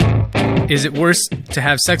Is it worse to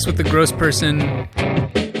have sex with a gross person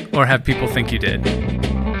or have people think you did?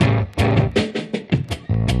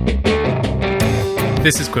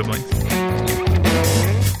 This is Quibblings.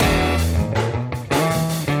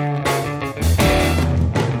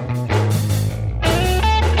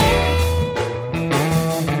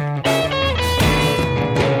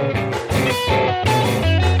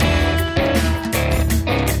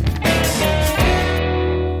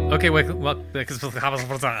 Okay, welcome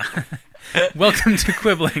to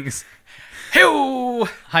Quibblings. Hey!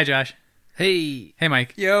 Hi, Josh. Hey. Hey,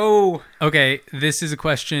 Mike. Yo! Okay, this is a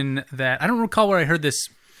question that I don't recall where I heard this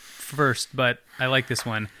first, but I like this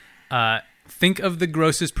one. Think of the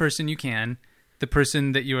grossest person you can, the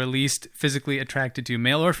person that you are least physically attracted to,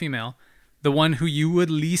 male or female, the one who you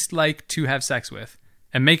would least like to have sex with,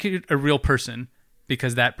 and make it a real person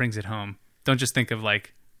because that brings it home. Don't just think of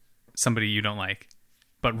like somebody you don't like.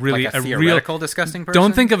 But really, like a theoretical disgusting person?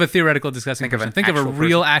 Don't think of a theoretical disgusting person. Think of a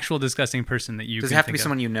real, person. Actual disgusting person that you. Does it have to be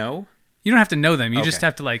someone you know? You don't have to know them. You Okay. just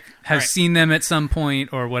have to like have seen them at some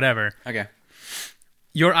point or whatever. Okay.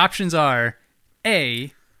 Your options are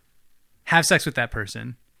A, have sex with that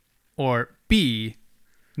person, or B,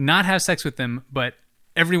 not have sex with them, but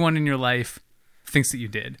everyone in your life thinks that you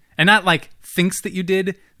did, and not like thinks that you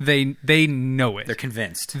did. They know it. They're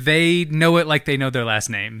convinced. They know it like they know their last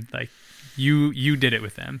name. Like. You did it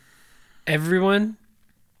with them. Everyone?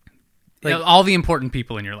 Like all the important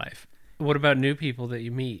people in your life. What about new people that you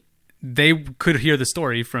meet? They could hear the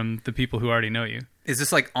story from the people who already know you. Is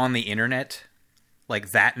this like on the internet?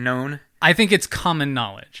 Like that known? I think it's common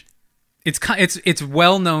knowledge. It's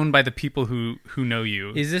well known by the people who know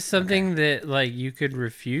you. Is this something that like you could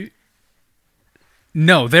refute?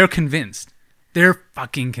 No, they're convinced. They're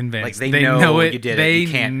fucking convinced. Like they know it. You did they it. You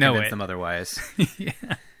can't know convince it. them otherwise. Yeah.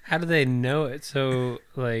 How do they know it so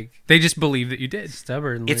like They just believe that you did.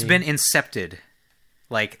 stubbornly? It's been incepted.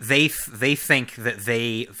 Like they think that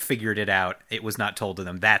they figured it out. It was not told to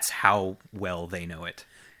them. That's how well they know it.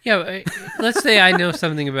 Yeah, let's say I know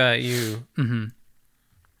something about you. Mm-hmm.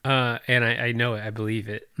 And I know it, I believe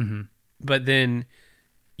it. Mm-hmm. But then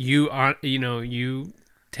you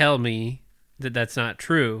tell me that that's not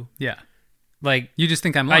true. Yeah. Like You just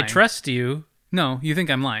think I'm lying. I trust you. No, you think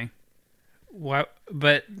I'm lying. Why?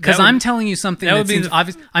 But Because I'm telling you something that that would be seems the-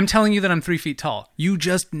 obvious. I'm telling you that I'm 3 feet tall. You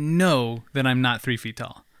just know that I'm not 3 feet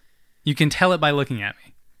tall. You can tell it by looking at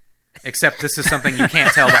me. Except this is something you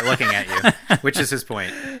can't tell by looking at you, which is his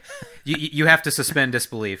point. You have to suspend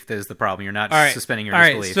disbelief. That is the problem. You're not suspending your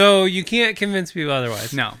disbelief. All right, so you can't convince people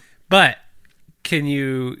otherwise. No. But can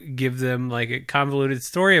you give them like a convoluted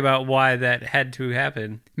story about why that had to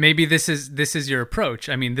happen? Maybe this is your approach.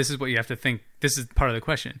 I mean, this is what you have to think. This is part of the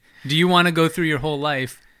question. Do you want to go through your whole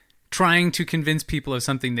life trying to convince people of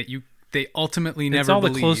something that they ultimately never It's all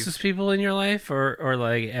believe? the closest people in your life, or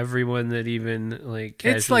like everyone that even like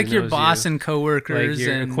casually It's like your knows boss you? and coworkers like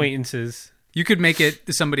your and acquaintances. You could make it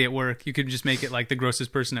somebody at work. You could just make it like the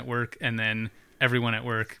grossest person at work, and then everyone at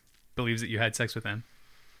work believes that you had sex with them.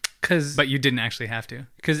 But you didn't actually have to.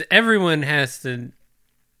 Because everyone has to.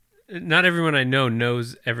 Not everyone I know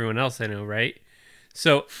knows everyone else I know, right?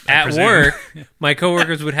 So at work, my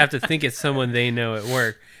coworkers would have to think it's someone they know at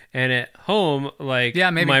work, and at home, like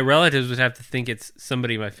maybe. my relatives would have to think it's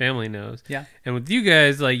somebody my family knows. Yeah. And with you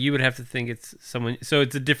guys, like you would have to think it's someone. So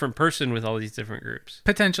it's a different person with all these different groups.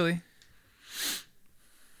 Potentially.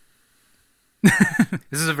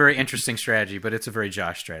 This is a very interesting strategy, but it's a very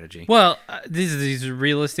Josh strategy. Well, these are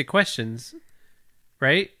realistic questions,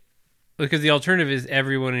 right? Because the alternative is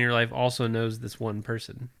everyone in your life also knows this one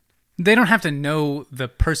person. They don't have to know the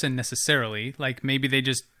person necessarily. Like maybe they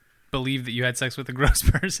just believe that you had sex with a gross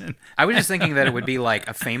person. I was just thinking that it would be like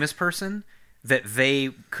a famous person that they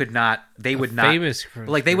would not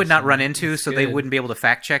run into, so they wouldn't be able to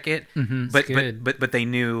fact check it. Mm-hmm. But they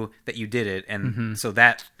knew that you did it, and so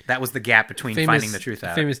that was the gap between finding the truth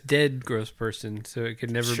out. Famous dead gross person, so it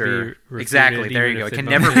could never be refuted. Exactly. There you go. It can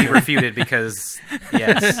never be refuted because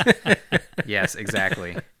yes,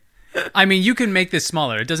 exactly. I mean, you can make this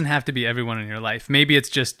smaller. It doesn't have to be everyone in your life. Maybe it's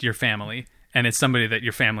just your family, and it's somebody that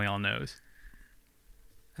your family all knows.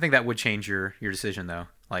 I think that would change your decision, though.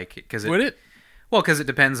 Would it? Well, because it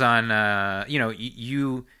depends on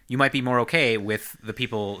you might be more okay with the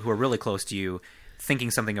people who are really close to you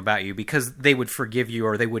thinking something about you because they would forgive you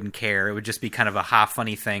or they wouldn't care. It would just be kind of a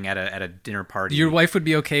funny thing at a dinner party. Your wife would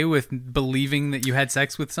be okay with believing that you had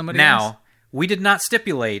sex with somebody else? Now, we did not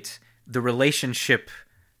stipulate the relationship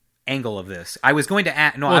angle of this. I was going to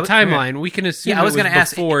ask. No, Well, timeline. We can assume I was going to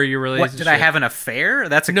ask before your relationship. What, did I have an affair?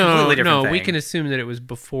 That's a completely different thing. We can assume that it was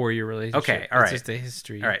before your relationship. Okay, all right. It's just a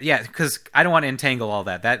history. All right, yeah, because I don't want to entangle all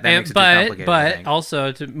that. That makes it too complicated. But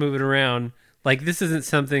also to move it around, like this isn't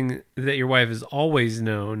something that your wife has always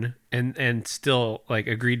known and still like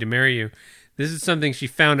agreed to marry you. This is something she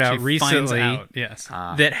found out recently. Yes,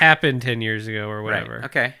 that happened 10 years ago or whatever. Right.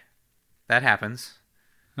 Okay, that happens.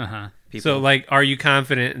 So, like, are you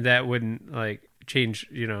confident that wouldn't like change,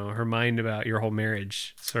 her mind about your whole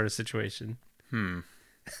marriage sort of situation?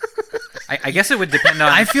 I guess it would depend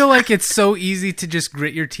on. I feel like it's so easy to just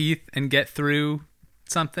grit your teeth and get through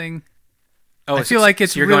something. I feel like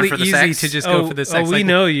it's really easy to just go for the sex. We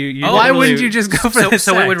know you. Why wouldn't you just go for the sex?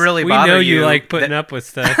 So it would really bother you. We know you like putting up with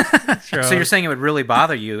stuff. So you're saying it would really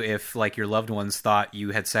bother you if, like, your loved ones thought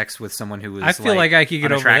you had sex with someone who was. I feel like I could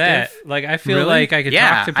get over that. Like, I feel like I could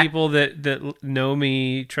talk to people that know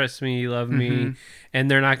me, trust me, love me, and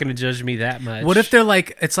they're not going to judge me that much. What if they're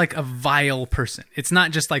like, it's like a vile person? It's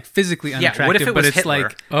not just like physically unattractive, what if it was but it's Hitler?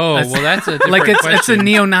 like, that's a different like question. it's a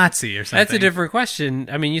neo-Nazi or something. That's a different question.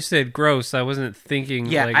 I mean, you said gross. I wasn't thinking.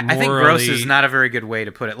 Yeah, like, I think gross is not a very good way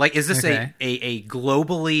to put it. Like, is this a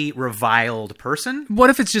globally reviled person? What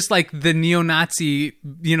if it's just like the neo-Nazi,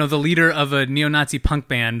 the leader of a neo-Nazi punk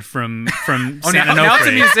band from San Onofre? Now it's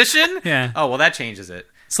a musician? Yeah. Oh, well, that changes it.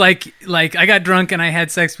 It's like I got drunk and I had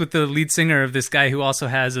sex with the lead singer of this guy who also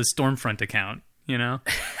has a Stormfront account, I don't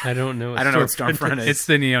know. I don't know what Stormfront is. It's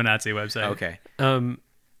the neo-Nazi website. Okay.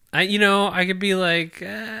 I could be like,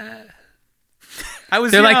 they're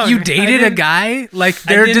young. like, you dated a guy? Like,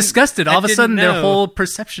 they're disgusted. All of a sudden, their whole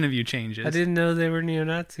perception of you changes. I didn't know they were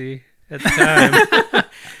neo-Nazi at the time.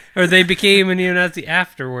 Or they became a neo-Nazi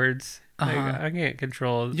afterwards. Like, I can't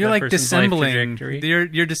control You're like dissembling. Trajectory.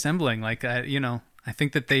 You're dissembling. Like, I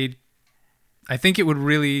think it would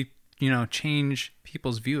really, change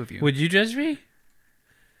people's view of you. Would you judge me?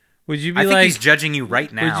 Would you be I think like... he's judging you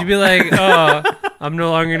right now. Would you be like, oh, I'm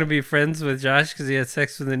no longer going to be friends with Josh because he had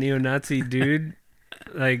sex with a neo-Nazi dude,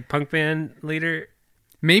 like punk band leader?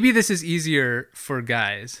 Maybe this is easier for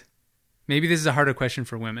guys. Maybe this is a harder question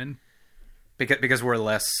for women. Because we're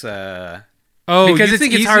less... because you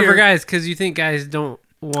think it's hard for guys because you think guys don't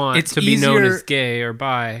want to be known as gay or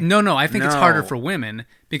bi. No, I think it's harder for women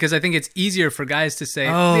because I think it's easier for guys to say,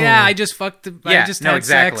 yeah, I just had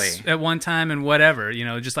sex at one time and whatever,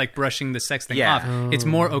 just like brushing the sex thing off. It's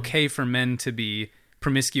more okay for men to be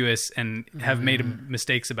promiscuous and have made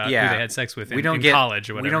mistakes about who they had sex with in college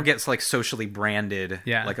or whatever. We don't get like socially branded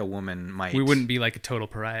like a woman might. We wouldn't be like a total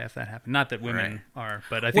pariah if that happened. Not that women are,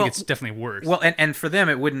 but I think it's definitely worse. Well, and for them,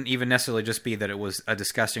 it wouldn't even necessarily just be that it was a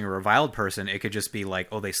disgusting or reviled person. It could just be like,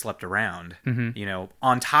 oh, they slept around,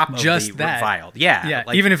 on top of just the that. reviled. Yeah.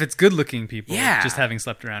 Like, even if it's good-looking people, just having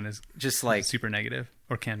slept around is just like super negative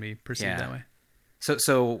or can be perceived that way.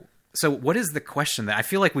 So what is the question that I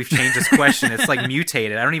feel like we've changed this question? It's like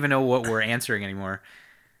mutated. I don't even know what we're answering anymore.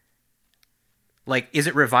 Like, is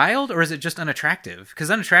it reviled or is it just unattractive? Because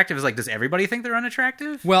unattractive is like, does everybody think they're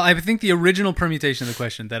unattractive? Well, I think the original permutation of the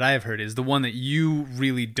question that I have heard is the one that you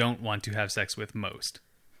really don't want to have sex with most.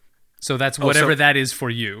 So that's whatever that is for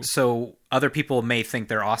you. So other people may think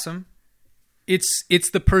they're awesome? It's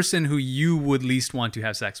the person who you would least want to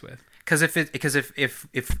have sex with. Because if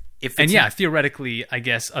it's theoretically, I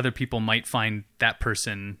guess other people might find that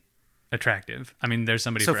person attractive. I mean, there's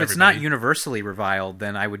somebody. So for if it's everybody. not universally reviled,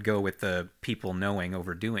 then I would go with the people knowing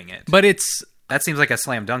overdoing it. But that seems like a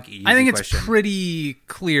slam dunk. I think it's pretty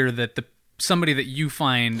clear that somebody that you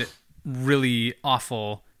find really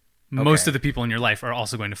awful, most of the people in your life are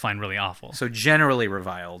also going to find really awful. So generally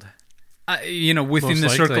reviled. Within Most the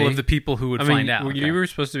circle likely. of the people who would find out. You were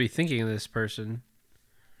supposed to be thinking of this person.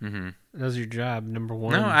 Mm-hmm. That was your job, number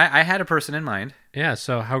one. No, I had a person in mind. Yeah,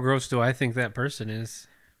 so how gross do I think that person is?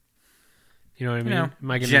 You know what I mean?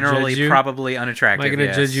 Am I gonna generally judge you? Probably unattractive. Am I going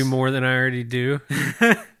to judge you more than I already do?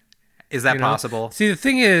 Is that possible? See, the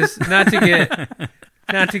thing is, not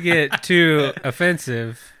to get too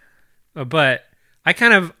offensive, but I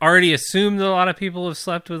kind of already assumed that a lot of people have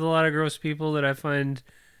slept with a lot of gross people that I find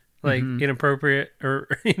like inappropriate, or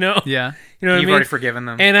Yeah, what I mean? You've already forgiven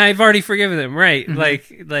them, and I've already forgiven them, right?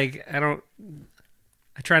 Like I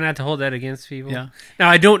try not to hold that against people. Yeah. Now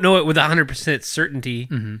I don't know it with 100% certainty,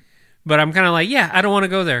 but I'm kind of like, I don't want to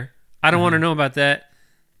go there. I don't want to know about that.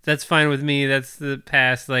 That's fine with me. That's the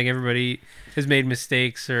past. Like, everybody has made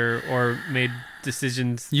mistakes or made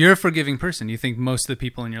decisions. You're a forgiving person. You think most of the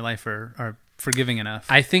people in your life are forgiving enough.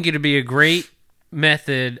 I think it'd be a great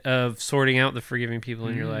method of sorting out the forgiving people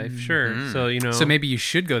in your life. Sure. So, So maybe you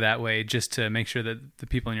should go that way just to make sure that the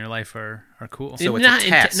people in your life are cool. So it's a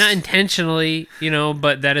test. Not intentionally,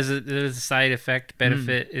 but that is a side effect,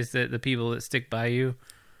 benefit, is that the people that stick by you,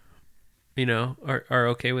 are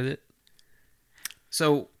okay with it.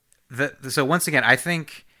 So once again, I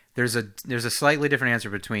think there's a slightly different answer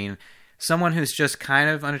between someone who's just kind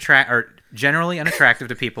of generally unattractive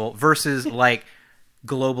to people versus like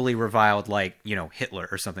globally reviled, like Hitler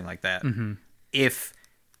or something like that.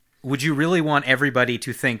 Would you really want everybody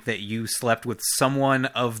to think that you slept with someone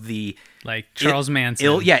of the like Charles Manson,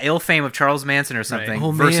 ill fame of Charles Manson or something,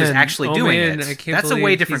 Right. versus actually doing it? I can't That's a way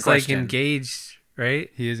believe different he's question. Like engaged,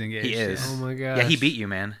 right? He is engaged. He is. Oh my gosh. Yeah, he beat you,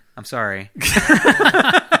 man. I'm sorry.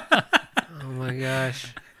 Oh my gosh.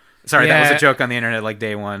 Sorry, that was Yeah. a joke on the internet like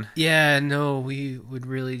day one. Yeah, no, we would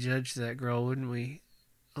really judge that girl, wouldn't we?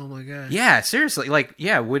 Oh my gosh. Yeah, seriously. Like,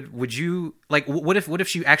 yeah, would you like? What if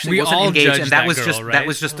she actually We wasn't all engaged, judge and that was girl, just right? that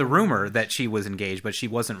was just the rumor that she was engaged, but she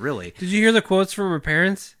wasn't really. Did you hear the quotes from her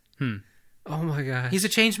parents? Oh my gosh. He's a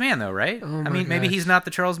changed man, though, right? Oh I my mean, maybe gosh. he's not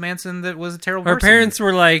the Charles Manson that was a terrible Her person. parents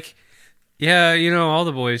were like, yeah, all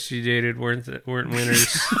the boys she dated weren't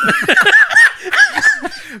winners.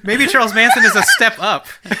 Maybe Charles Manson is a step up.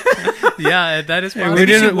 Yeah, that is we probably. she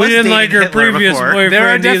didn't was like dating her Hitler previous before. boyfriend There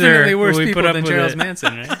are either. definitely worse We people put up than with Charles it.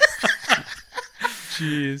 Manson, right?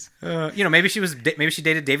 Jeez. Maybe she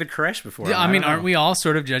dated David Koresh before. Yeah, I mean, don't know. aren't we all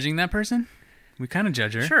sort of judging that person? We kind of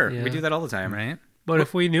judge her. Sure, Yeah. we do that all the time, Right? But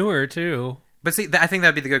if we knew her too, But see, I think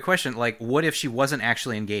that'd be the good question. Like, what if she wasn't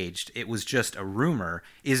actually engaged? It was just a rumor.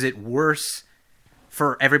 Is it worse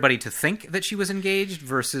for everybody to think that she was engaged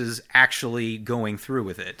versus actually going through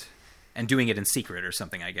with it and doing it in secret or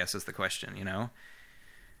something? I guess is the question.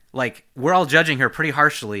 Like, we're all judging her pretty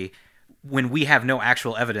harshly when we have no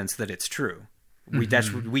actual evidence that it's true. We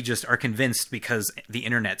just are convinced because the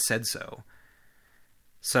internet said so.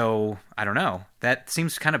 So, I don't know. That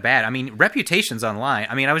seems kind of bad. I mean, reputations online.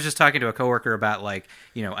 I mean, I was just talking to a coworker about, like,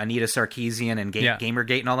 Anita Sarkeesian and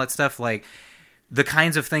Gamergate and all that stuff. Like, the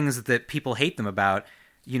kinds of things that people hate them about,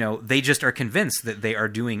 they just are convinced that they are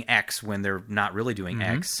doing X when they're not really doing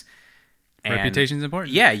X. And Reputation's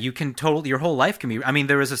important. yeah, you can your whole life can be. I mean,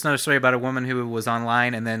 there was another story about a woman who was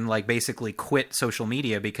online and then like basically quit social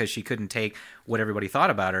media because she couldn't take what everybody thought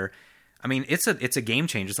about her. I mean, it's a game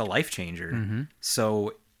changer. It's a life changer.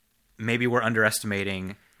 So maybe we're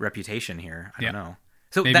underestimating reputation here. I don't know.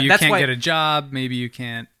 So Maybe you that's can't why, get a job. Maybe you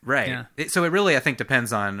can't. right. Yeah. So it really, I think,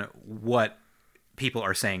 depends on what people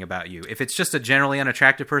are saying about you. If it's just a generally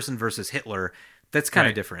unattractive person versus Hitler, that's kind of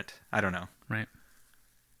Right. different. I don't know. Right.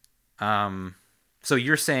 So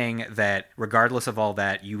you're saying that regardless of all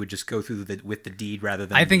that, you would just go through with the deed rather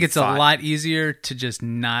than I think the it's thought? a lot easier to just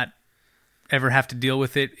not ever have to deal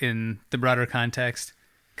with it in the broader context,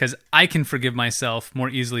 because I can forgive myself more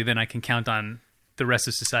easily than I can count on the rest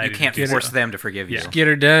of society. You can't to do force so. them to forgive you. get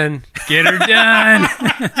her done. Get her done.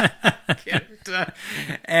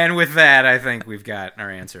 And with that, I think we've got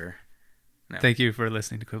our answer. Thank you for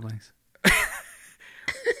listening to Quibblings.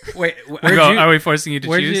 Wait, Are we forcing you to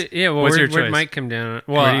choose? What's your where'd choice? Mike come down?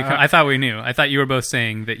 Where do you I thought we knew. I thought you were both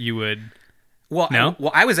saying that you would. well, No?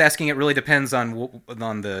 I was asking. It really depends on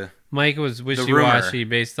the. Mike was wishy-washy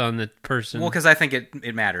based on the person. Well, because I think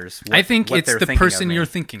it matters. I think what it's they're the thinking of person me. you're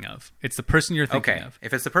thinking of. It's the person you're thinking Okay, of.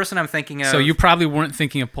 if it's the person I'm thinking of, So you probably weren't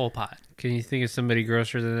thinking of Pol Pot. Can you think of somebody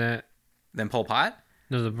grosser than that? then Pol Pot,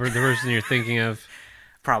 No, the person you're thinking of.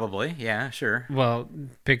 probably. Yeah, sure. Well,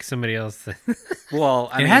 pick somebody else. Well,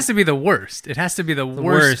 I It mean, has to be the worst. It has to be the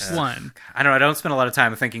worst worst. one. I don't know. I don't spend a lot of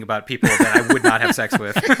time thinking about people that I would not have sex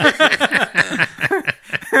with.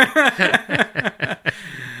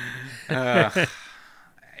 I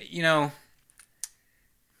don't know.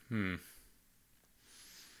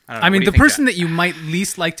 I What mean, do you the think, person Jack? that you might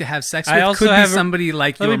least like to have sex I with also could be have a- somebody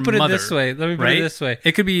like Let your me put it mother. this way. Let me put right? it this way.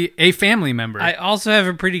 It could be a family member. I also have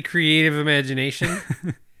a pretty creative imagination.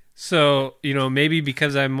 So, maybe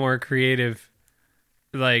because I'm more creative,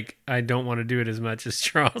 like, I don't want to do it as much as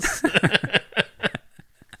Charles.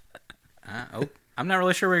 I'm not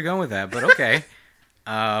really sure where you're going with that, but okay.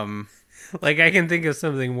 Like, I can think of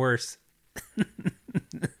something worse.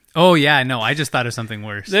 Oh yeah, no, I just thought of something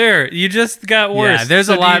worse. There, you just got worse. Yeah, there's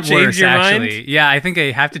So a do you lot change worse your mind? actually. Yeah, I think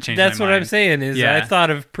I have to change. That's my what I'm mind. saying. Is Yeah. I thought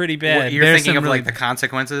of pretty bad. What, you're There's thinking some of really- like the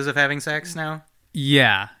consequences of having sex now,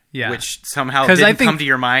 Yeah. which somehow 'Cause I didn't think- come to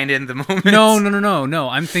your mind in the moment. No.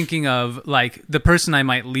 I'm thinking of like the person I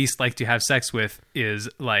might least like to have sex with is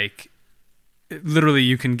like literally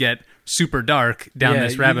you can get super dark down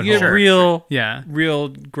this rabbit you hole. get real, Yeah. real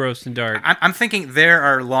gross and dark. I'm thinking there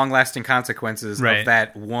are long-lasting consequences Right. of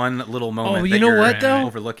that one little moment. Oh, that you know you're what though?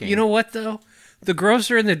 Overlooking. You know what though? The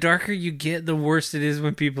grosser and the darker you get, the worse it is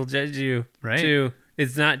when people judge you. Right. Too.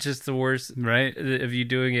 It's not just the worst Right. of you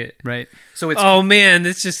doing it. Right. So it's Oh man,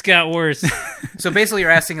 this just got worse. so basically you're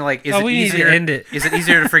asking like, is Oh, it we need to easier? end it. Is it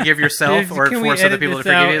easier to forgive yourself or Can we force other edit people to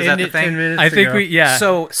this forgive out? you? Is that End the it 10 thing? minutes I think ago. yeah.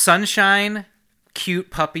 So sunshine, cute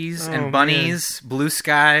puppies Oh, and bunnies, blue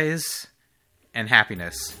skies, and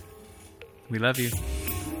happiness. We love you.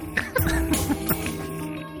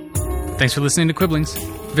 Thanks for listening to Quibblings.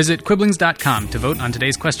 Visit Quibblings.com to vote on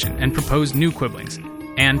today's question and propose new Quibblings.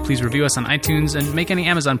 And please review us on iTunes and make any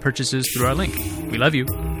Amazon purchases through our link. We love you.